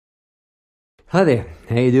Hi there,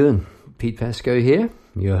 how you doing? Pete Pascoe here,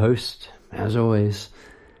 your host, as always,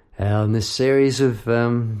 on this series of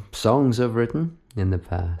songs I've written from the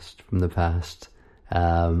past.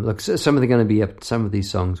 Look, some of them are going to be some of these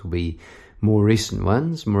songs will be more recent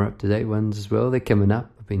ones, more up-to-date ones as well. They're coming up.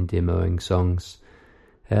 I've been demoing songs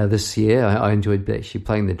this year. I enjoyed actually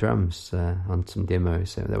playing the drums on some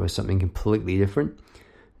demos, so that was something completely different.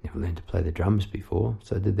 Never learned to play the drums before,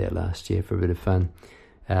 so I did that last year for a bit of fun.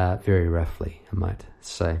 Very roughly, I might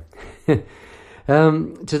say. Today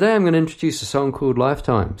I'm going to introduce a song called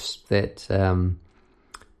Lifetimes. That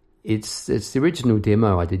it's the original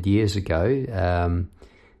demo I did years ago.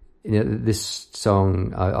 This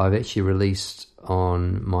song I've actually released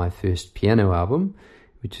on my first piano album,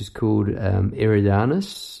 which is called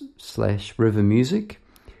Eridanus / River Music,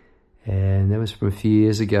 and that was from a few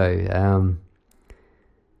years ago.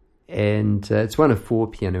 And it's one of 4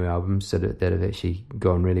 piano albums that have actually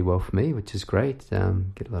gone really well for me, which is great.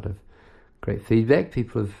 Get a lot of great feedback.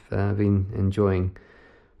 People have been enjoying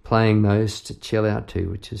playing those to chill out to,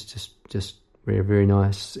 which is just very, very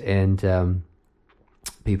nice. And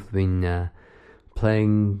people have been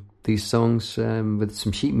playing these songs with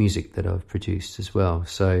some sheet music that I've produced as well.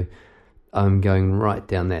 So I'm going right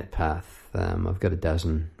down that path. I've got a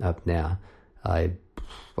dozen up now. By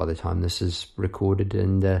the time this is recorded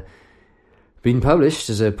and been published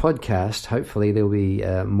as a podcast, hopefully there'll be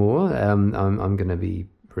more. I'm going to be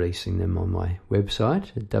releasing them on my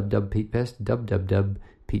website at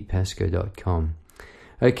www.petepasco.com.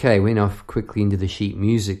 Okay, went off quickly into the sheet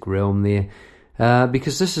music realm there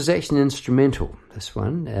because this is actually an instrumental. This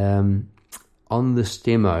one on this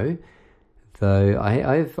demo, though,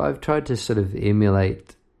 I've tried to sort of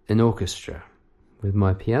emulate an orchestra with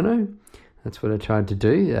my piano. That's what I tried to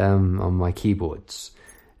do on my keyboards,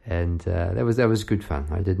 and that was good fun.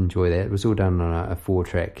 I did enjoy that. It was all done on a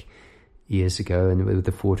 4-track years ago, and with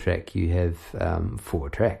the 4-track you have 4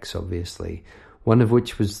 tracks, obviously, one of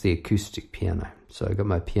which was the acoustic piano. So I got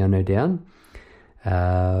my piano down.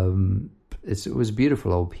 It was a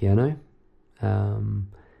beautiful old piano. I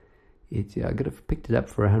picked it up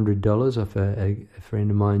for $100 off a friend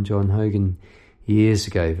of mine, John Hogan, years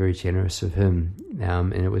ago. Very generous of him,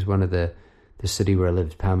 and it was one of the city where I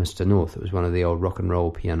lived, Palmerston North. It was one of the old rock and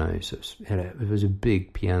roll pianos. It was a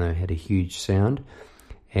big piano, had a huge sound,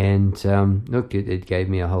 and look, it gave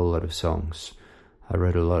me a whole lot of songs. I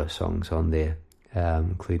wrote a lot of songs on there,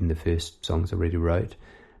 including the first songs I already wrote.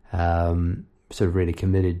 Sort of really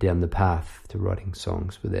committed down the path to writing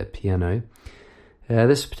songs with that piano.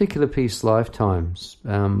 This particular piece, Lifetimes,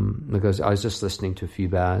 because I was just listening to a few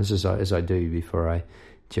bars as I do before I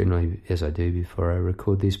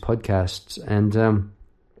record these podcasts, and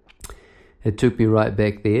it took me right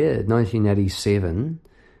back there. 1987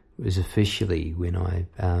 was officially when I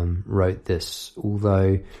wrote this,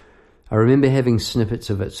 although I remember having snippets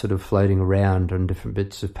of it sort of floating around on different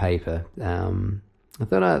bits of paper. I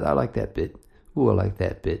thought I like that bit. Oh, I like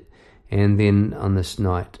that bit. And then on this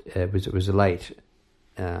night, it was late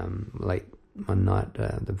one night,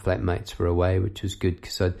 the flatmates were away, which was good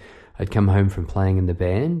because I'd come home from playing in the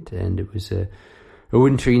band, and it was a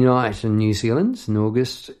wintry night in New Zealand in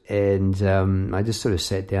August, and I just sort of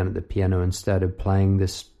sat down at the piano and started playing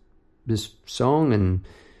this song, and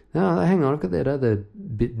hang on, I've got that other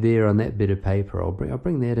bit there on that bit of paper. I'll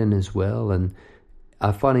bring that in as well, and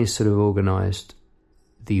I finally sort of organised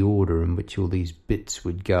the order in which all these bits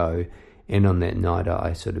would go, and on that night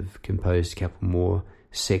I sort of composed a couple more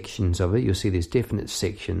sections of it. You'll see there's definite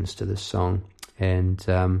sections to this song, and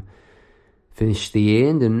finished the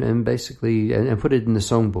end and basically and put it in the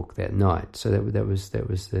songbook that night. So that was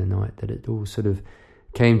the night that it all sort of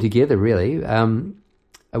came together, really. I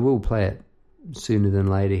will play it sooner than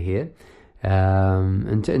later here.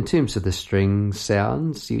 In terms of the string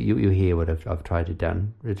sounds, you'll hear what I've tried to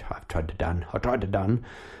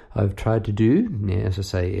do, as I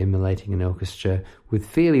say, emulating an orchestra with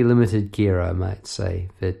fairly limited gear, I might say,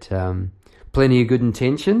 but plenty of good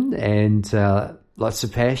intention and lots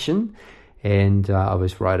of passion, and I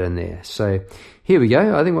was right in there. So here we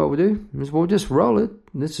go. I think what we'll do is we'll just roll it.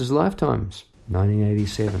 This is Lifetimes,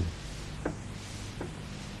 1987.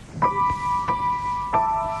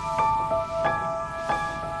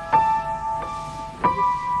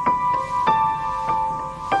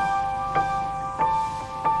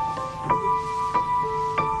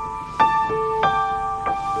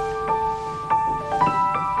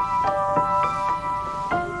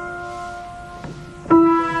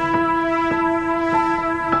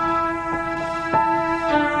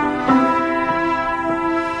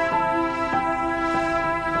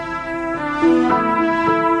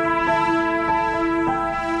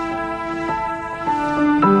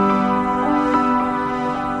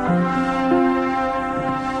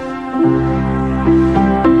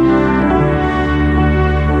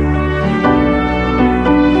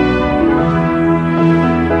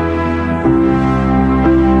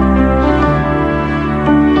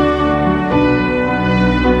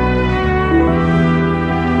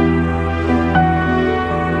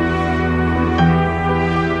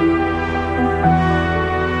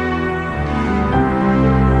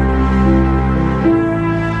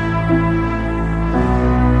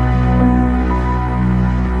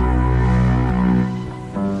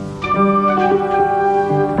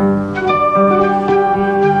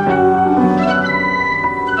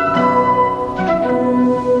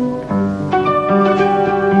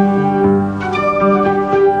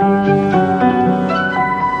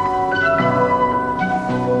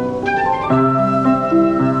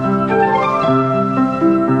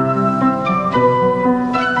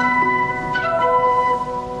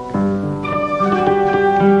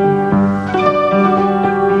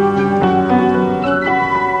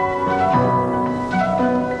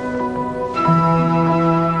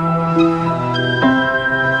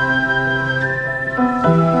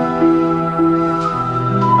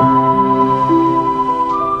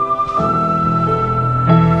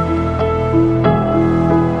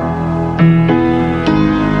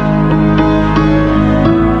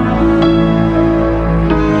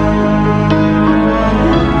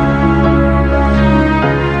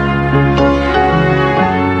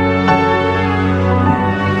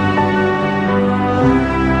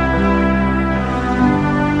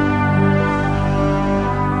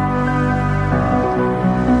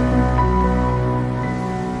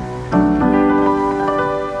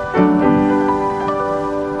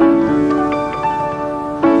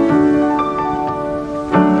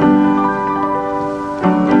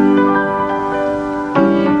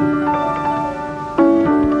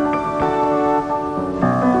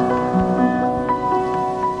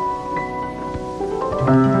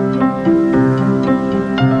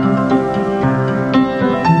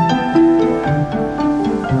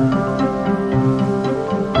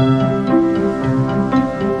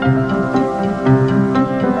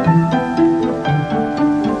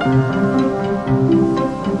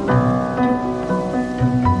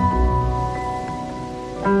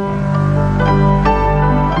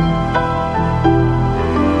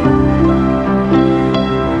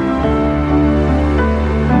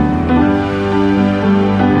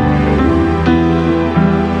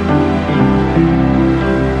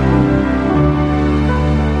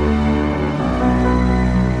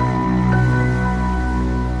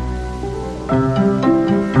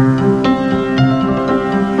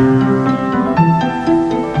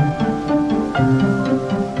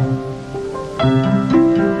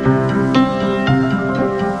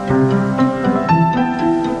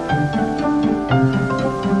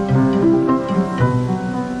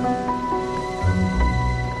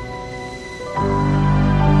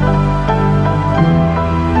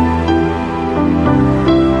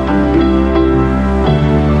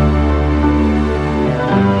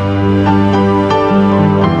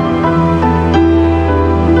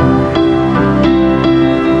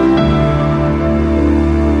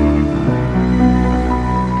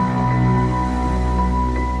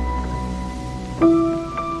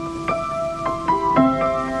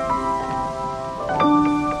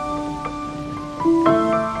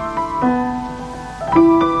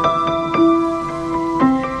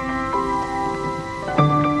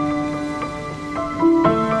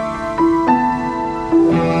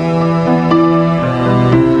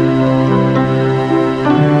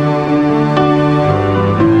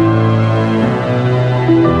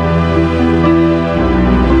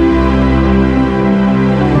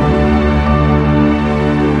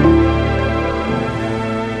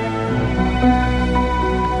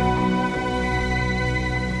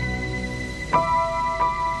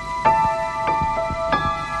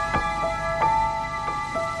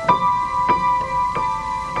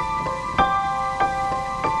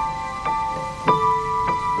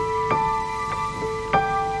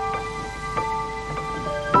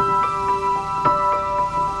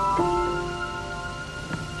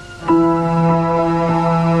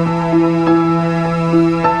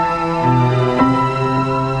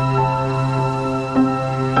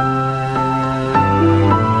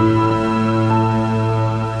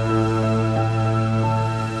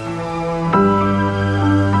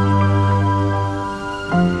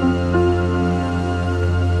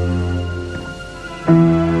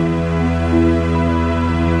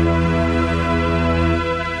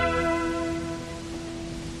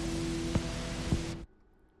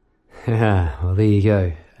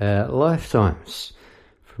 go. Lifetimes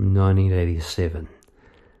from 1987.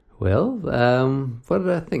 Well, what did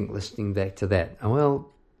I think listening back to that? Well,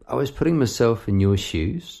 I was putting myself in your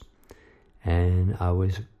shoes, and I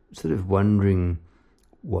was sort of wondering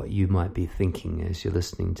what you might be thinking as you're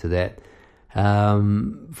listening to that.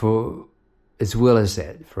 For as well as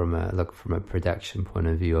that, from a production point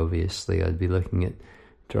of view, obviously, I'd be looking at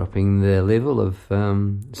dropping the level of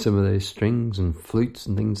some of those strings and flutes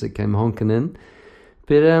and things that came honking in.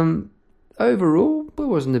 But overall, it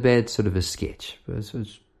wasn't a bad sort of a sketch. It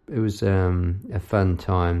was a fun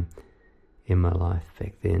time in my life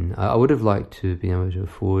back then. I would have liked to be able to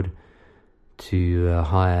afford to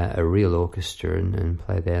hire a real orchestra and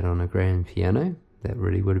play that on a grand piano. That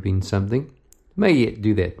really would have been something. May yet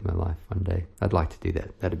do that in my life one day. I'd like to do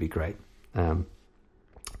that. That'd be great.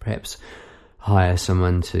 Perhaps hire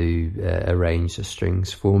someone to arrange the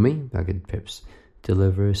strings for me. I could perhaps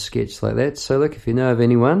deliver a sketch like that. So look, if you know of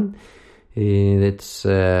anyone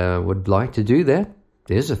that would like to do that,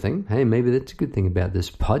 there's a thing. Hey, maybe that's a good thing about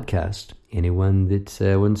this podcast. Anyone that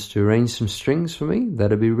wants to arrange some strings for me,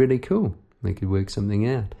 that'd be really cool. We could work something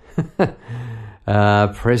out.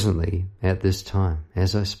 Presently, at this time,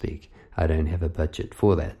 as I speak, I don't have a budget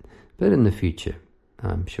for that. But in the future,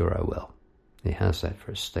 I'm sure I will. Yeah, how's that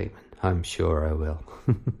for a statement? I'm sure I will.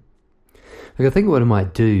 Look, I think what I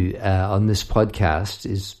might do on this podcast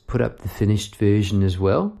is put up the finished version as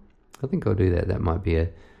well. I think I'll do that. That might be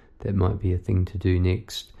a thing to do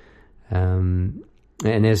next. And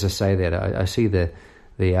as I say that, I see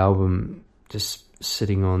the album just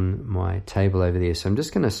sitting on my table over there. So I'm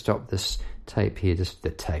just going to stop this tape here, just the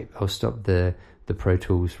tape. I'll stop the Pro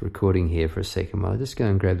Tools recording here for a second while I just go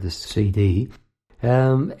and grab this CD.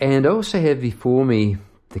 And I also have before me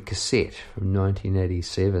the cassette from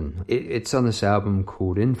 1987. It's on this album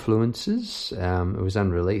called Influences. It was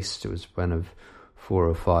unreleased. It was one of 4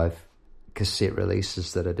 or 5 cassette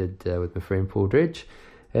releases that I did with my friend Paul Dredge.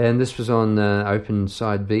 And this was on open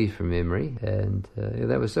side B from memory. And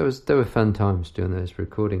they were fun times doing those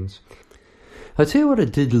recordings. I'll tell you what I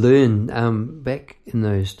did learn back in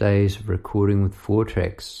those days of recording with 4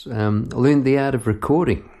 tracks. I learned the art of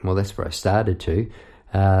recording. Well, that's where I started to.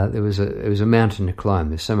 It was a mountain to climb.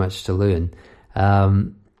 There's so much to learn.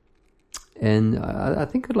 And I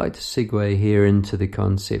think I'd like to segue here into the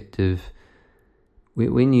concept of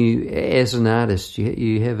when you, as an artist,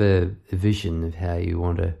 you have a vision of how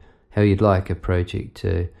you'd like a project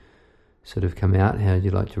to sort of come out, how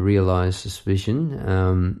you'd like to realise this vision,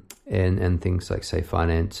 and things like, say,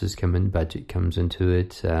 finances come in, budget comes into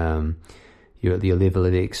it, your level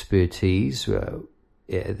of expertise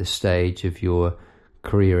at the stage of your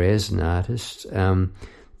career as an artist,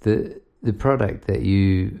 the product that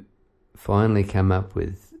you finally come up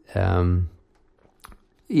with,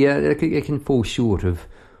 it can fall short of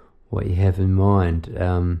what you have in mind.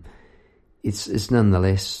 It's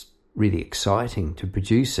nonetheless really exciting to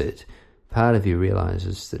produce it. Part of you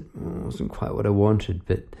realises that it wasn't quite what I wanted,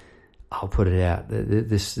 but I'll put it out.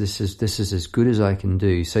 This is as good as I can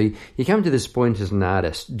do. So you come to this point as an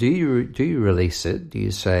artist. Do you release it? Do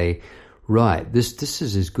you say, right, this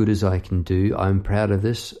is as good as I can do. I'm proud of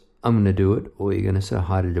this. I'm going to do it. Or you're going to sort of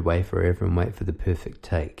hide it away forever and wait for the perfect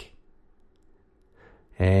take.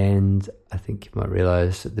 And I think you might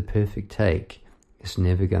realise that the perfect take is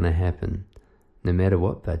never going to happen. No matter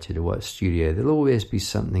what budget or what studio, there'll always be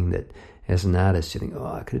something that, as an artist, you think, oh,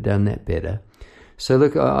 I could have done that better. So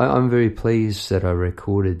look, I'm very pleased that I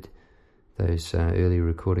recorded those early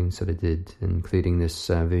recordings that I did, including this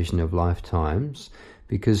version of Lifetimes,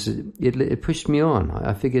 because it pushed me on.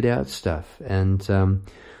 I figured out stuff. And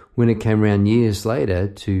when it came around years later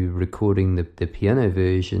to recording the piano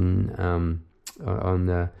version on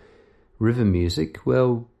the River Music,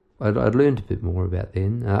 well, I'd learned a bit more about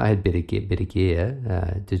then. I had better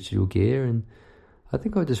gear, digital gear, and I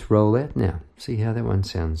think I'll just roll that now. See how that one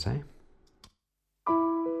sounds, eh?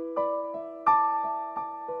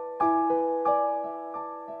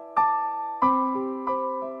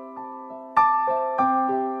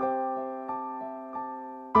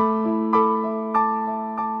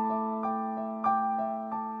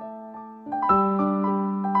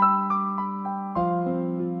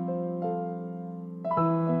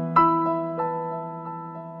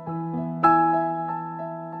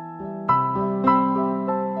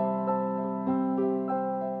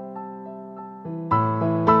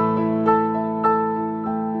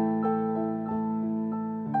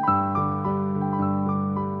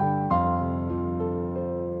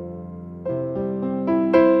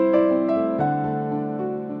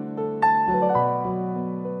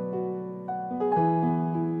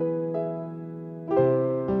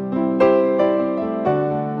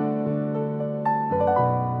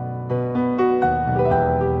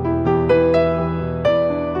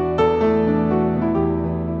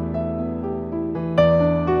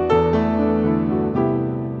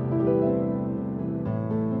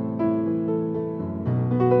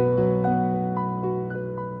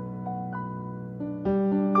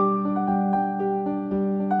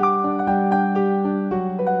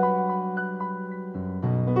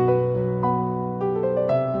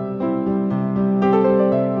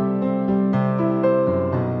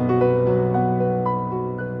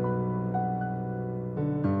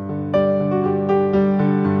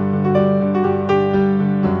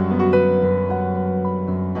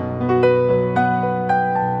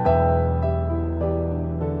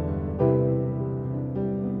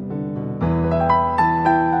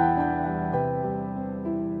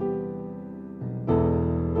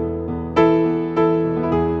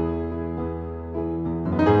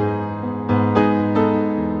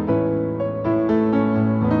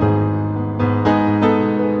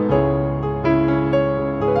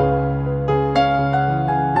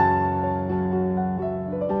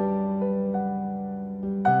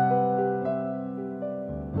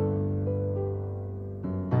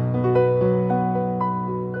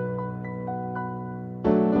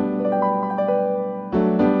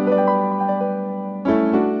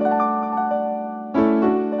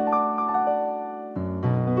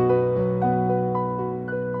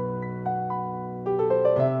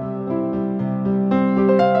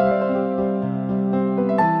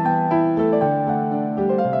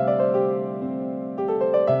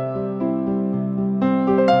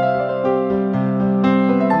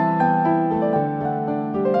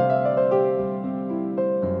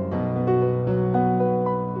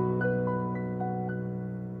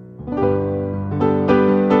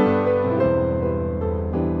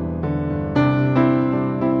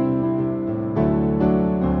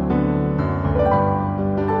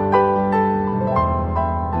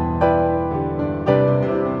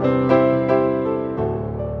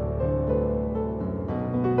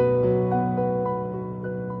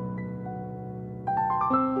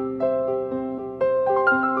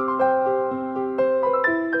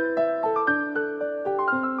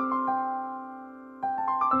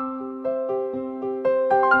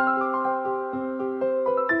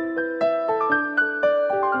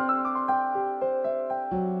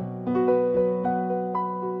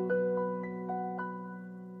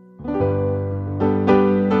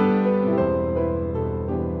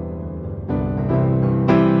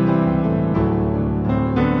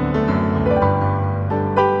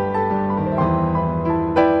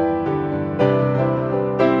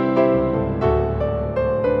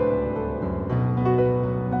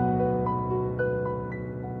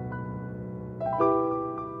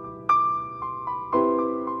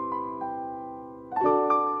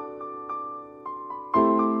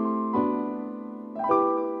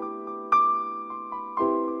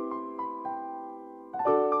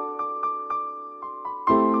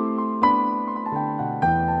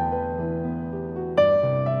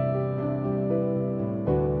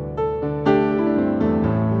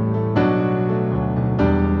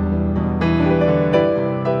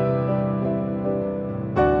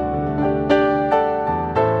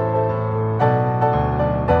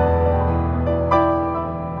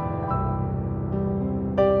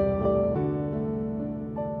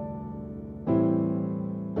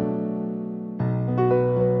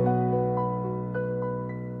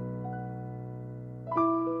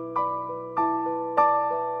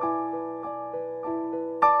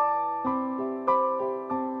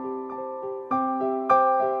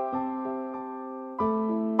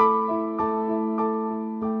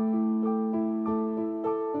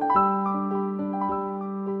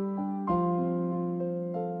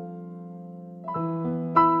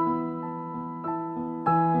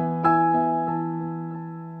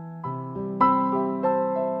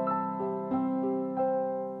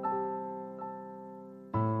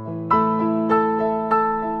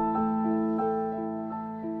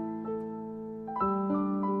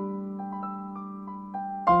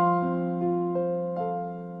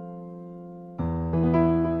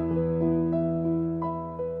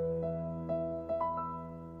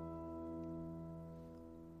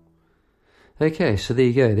 Okay, so there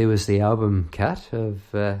you go. There was the album cut of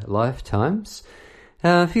Lifetimes.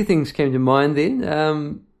 A few things came to mind then.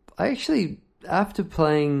 I actually, after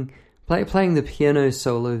playing the piano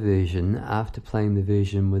solo version, after playing the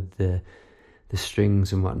version with the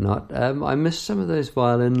strings and whatnot, I missed some of those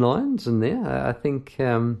violin lines in there. I think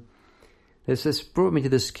this brought me to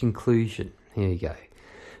this conclusion. Here you go.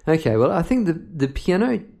 Okay, well, I think the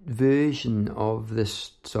piano version of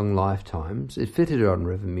this song Lifetimes, it fitted on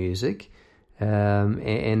River Music,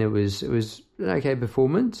 and it was an okay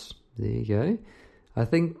performance. There you go. I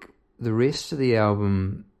think the rest of the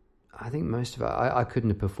album, I think most of it, I couldn't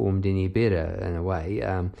have performed any better in a way.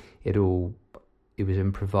 It was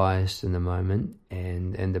improvised in the moment,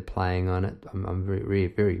 and the playing on it, I'm very,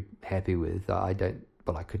 very happy with. I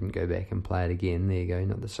couldn't go back and play it again. There you go,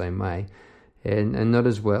 not the same way. And not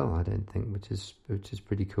as well, I don't think, which is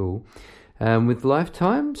pretty cool. With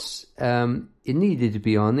Lifetimes, it needed to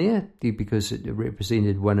be on there because it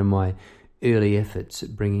represented one of my early efforts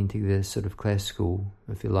at bringing together sort of classical,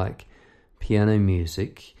 if you like, piano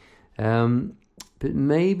music. But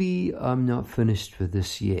maybe I'm not finished with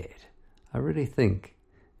this yet. I really think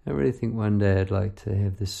one day I'd like to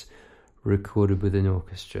have this recorded with an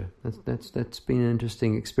orchestra. That's been an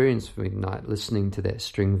interesting experience for me tonight, listening to that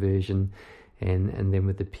string version and then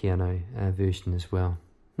with the piano version as well.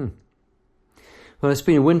 Well, it's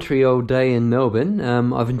been a wintry old day in Melbourne.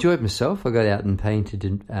 I've enjoyed myself. I got out and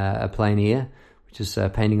painted a plein air, which is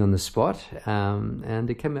painting on the spot, and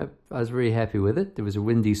it came up. I was very happy with it. It was a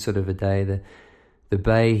windy sort of a day. The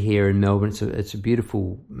bay here in Melbourne, it's a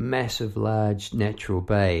beautiful, massive, large natural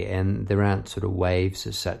bay, and there aren't sort of waves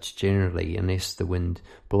as such generally unless the wind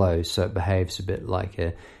blows, so it behaves a bit like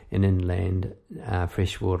an inland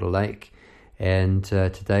freshwater lake. And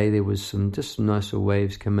today there was some nicer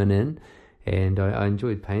waves coming in, and I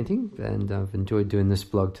enjoyed painting, and I've enjoyed doing this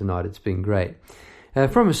blog tonight. It's been great.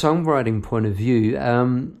 From a songwriting point of view,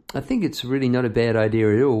 I think it's really not a bad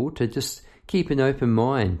idea at all to just keep an open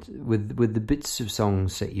mind with the bits of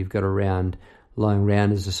songs that you've got lying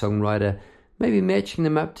around as a songwriter, maybe matching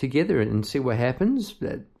them up together and see what happens.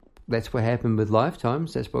 That's what happened with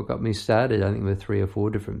Lifetimes. That's what got me started, I think, with 3 or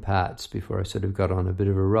 4 different parts before I sort of got on a bit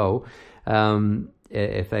of a roll.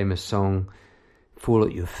 A famous song, Fall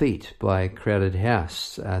at Your Feet by Crowded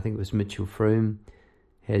House. I think it was Mitchell Froome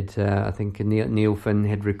had, I think Neil Finn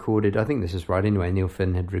had recorded, I think this is right anyway, Neil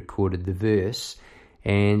Finn had recorded the verse,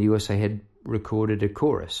 and he also had recorded a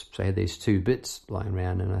chorus. So I had these 2 bits lying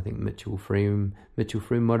around, and I think Mitchell Froome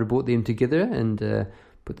might have brought them together and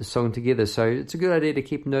put the song together. So it's a good idea to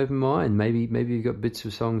keep an open mind. Maybe you've got bits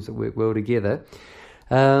of songs that work well together.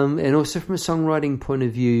 And also from a songwriting point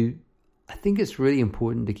of view, I think it's really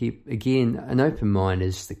important to keep, again, an open mind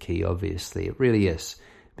is the key, obviously. It really is,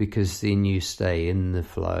 because then you stay in the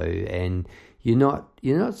flow and you're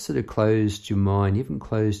not sort of closed your mind. You haven't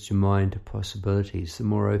closed your mind to possibilities. The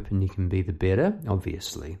more open you can be, the better,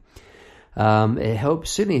 obviously. It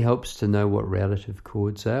certainly helps to know what relative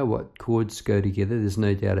chords are, what chords go together. There's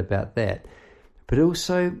no doubt about that. But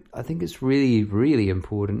also, I think it's really, really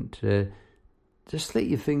important to just let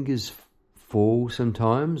your fingers fall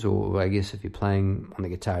sometimes, or I guess if you're playing on the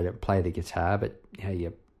guitar, don't play the guitar, but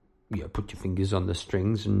you put your fingers on the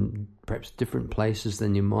strings and perhaps different places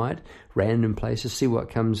than you might, random places, see what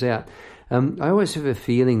comes out. I always have a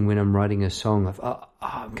feeling when I'm writing a song of,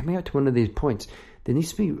 I'm coming out to one of these points. There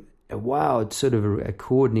needs to be a wild sort of a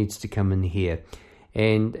chord needs to come in here.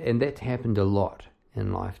 And that happened a lot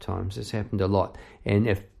in Lifetimes. It's happened a lot. And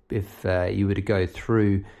if you were to go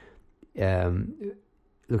through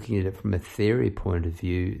looking at it from a theory point of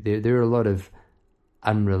view, there are a lot of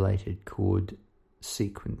unrelated chord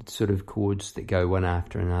sequence, sort of chords that go one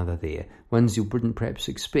after another there. Ones you wouldn't perhaps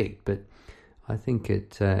expect, but I think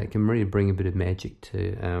it can really bring a bit of magic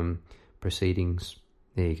to proceedings.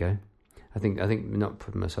 There you go. I think not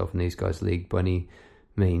putting myself in these guys' league by any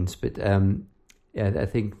means, but I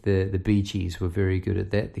think the Bee Gees were very good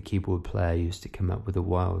at that. The keyboard player used to come up with a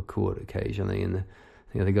wild chord occasionally, and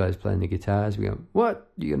the other guys playing the guitars, we go,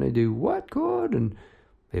 "What? You're going to do what chord?" And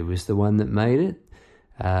it was the one that made it.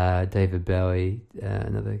 David Bowie,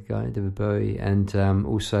 another guy, David Bowie, and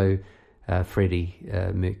also Freddie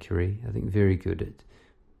Mercury. I think very good at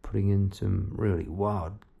putting in some really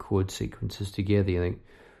wild chord sequences together. You think,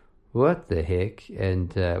 what the heck?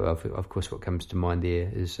 And well, of course, what comes to mind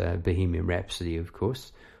there is Bohemian Rhapsody, of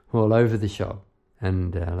course, all over the shop.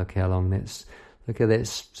 And look how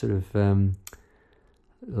that's sort of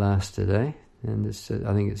lasted, eh? And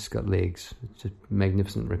I think it's got legs. It's a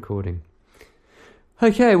magnificent recording.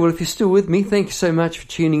 Okay, well, if you're still with me, thank you so much for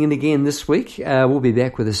tuning in again this week. We'll be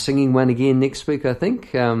back with a singing one again next week, I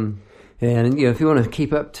think. And if you want to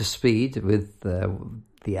keep up to speed with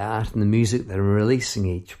the art and the music that I'm releasing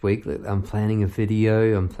each week, I'm planning a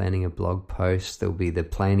video, I'm planning a blog post. There'll be the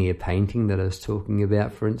plein air painting that I was talking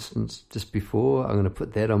about, for instance, just before. I'm going to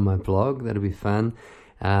put that on my blog. That'll be fun.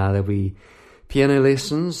 There'll be piano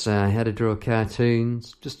lessons, how to draw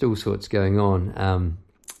cartoons, just all sorts going on.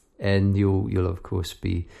 And you'll of course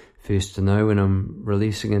be first to know when I'm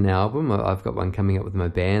releasing an album. I've got one coming up with my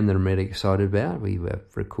band that I'm really excited about. We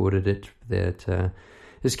recorded it that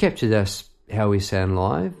has captured us, how we sound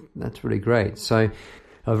live. That's really great. So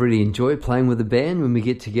I've really enjoyed playing with the band when we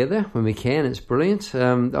get together, when we can. It's brilliant.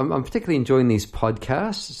 I'm particularly enjoying these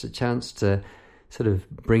podcasts. It's a chance to sort of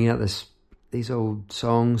bring out these old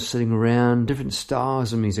songs sitting around, different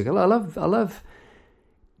styles of music. I love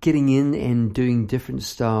getting in and doing different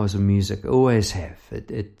styles of music. I always have.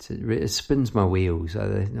 It spins my wheels.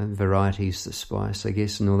 Variety's the spice, I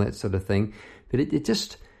guess, and all that sort of thing. But it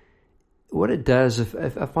just, what it does,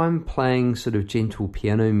 if I'm playing sort of gentle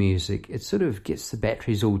piano music, it sort of gets the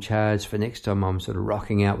batteries all charged for next time I'm sort of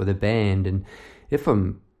rocking out with a band. And if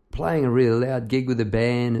I'm playing a really loud gig with a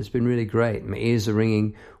band, it's been really great, my ears are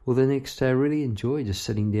ringing, well, the next day I really enjoy just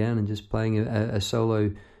sitting down and just playing a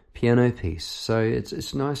solo piano piece. So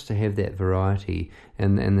it's nice to have that variety,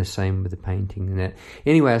 and the same with the painting and that.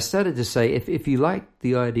 Anyway, I started to say, if you like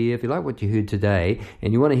the idea, if you like what you heard today,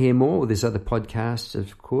 and you want to hear more, well, there's other podcasts,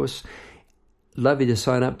 of course. Love you to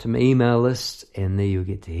sign up to my email list, and there you'll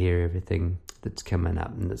get to hear everything that's coming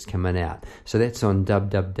up and that's coming out. So that's on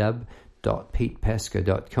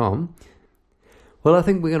www.petepasco.com. Well, I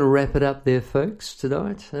think we're going to wrap it up there, folks,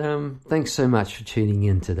 tonight. Thanks so much for tuning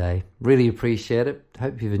in today. Really appreciate it.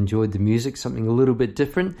 Hope you've enjoyed the music, something a little bit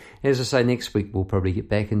different. As I say, next week we'll probably get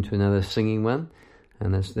back into another singing one,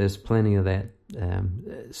 and there's plenty of that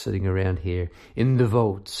sitting around here in the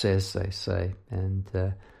vaults, as they say,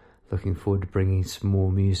 and looking forward to bringing some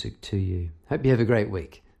more music to you. Hope you have a great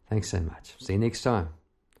week. Thanks so much. See you next time.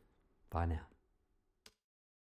 Bye now.